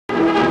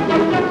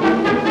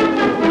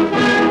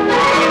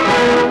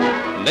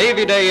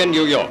Navy Day in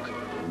New York.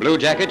 Blue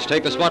jackets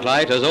take the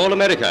spotlight as all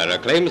America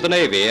acclaims the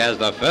Navy as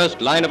the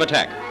first line of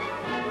attack.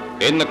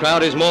 In the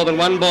crowd is more than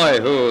one boy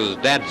whose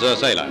dad's a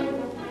sailor.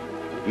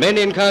 Men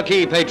in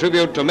khaki pay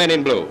tribute to men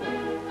in blue.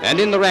 And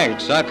in the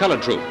ranks are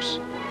colored troops.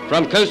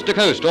 From coast to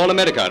coast, all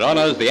America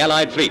honors the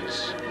Allied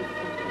fleets.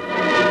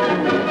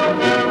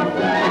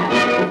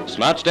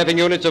 Smart-stepping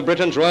units of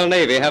Britain's Royal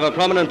Navy have a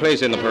prominent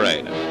place in the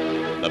parade.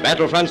 The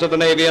battlefronts of the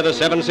Navy are the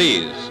seven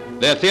seas,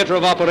 their theater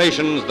of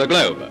operations, the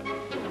globe.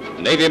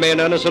 Navy men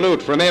earn a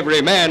salute from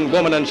every man,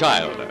 woman, and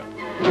child.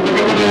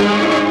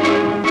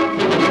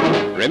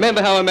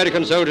 Remember how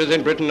American soldiers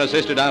in Britain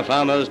assisted our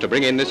farmers to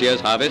bring in this year's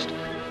harvest?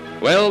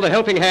 Well, the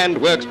helping hand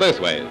works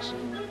both ways.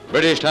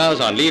 British tars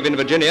on leave in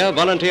Virginia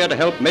volunteer to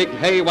help make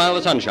hay while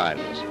the sun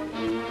shines.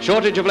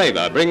 Shortage of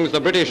labor brings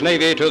the British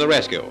Navy to the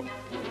rescue.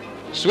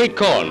 Sweet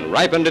corn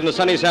ripened in the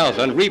sunny south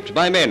and reaped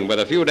by men with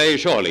a few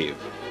days shore leave.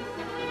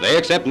 They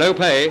accept no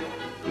pay,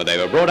 but they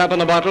were brought up in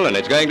the bottle and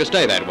it's going to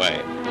stay that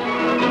way.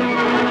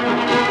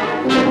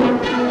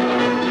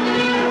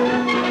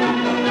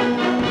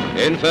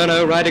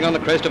 Inferno, riding on the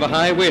crest of a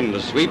high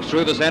wind, sweeps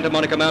through the Santa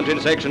Monica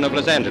Mountain section of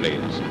Los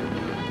Angeles.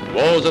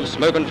 Walls of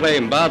smoke and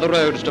flame bar the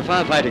roads to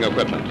firefighting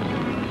equipment.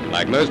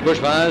 Like most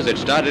bushfires, it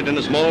started in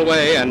a small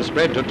way and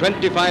spread to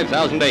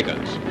 25,000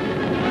 acres.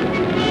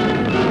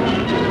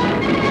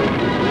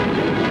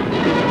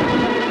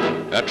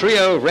 A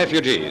trio of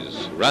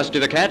refugees. Rusty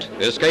the cat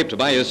escaped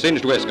by his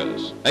singed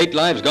whiskers. 8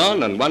 lives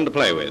gone and 1 to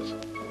play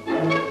with.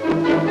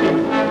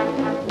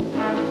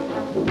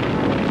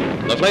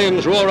 The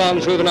flames roar on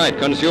through the night,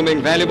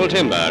 consuming valuable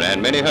timber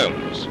and many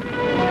homes.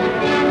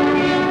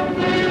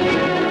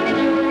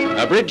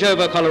 A bridge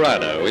over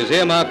Colorado is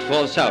earmarked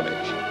for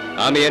salvage.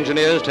 Army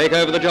engineers take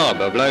over the job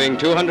of blowing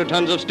 200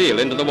 tons of steel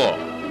into the war.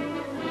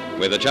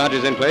 With the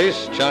charges in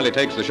place, Charlie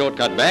takes the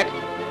shortcut back,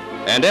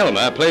 and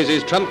Elmer plays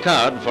his trump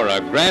card for a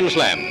grand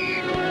slam.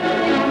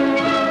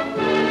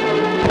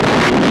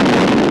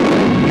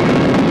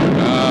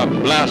 Ah,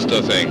 blast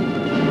the thing.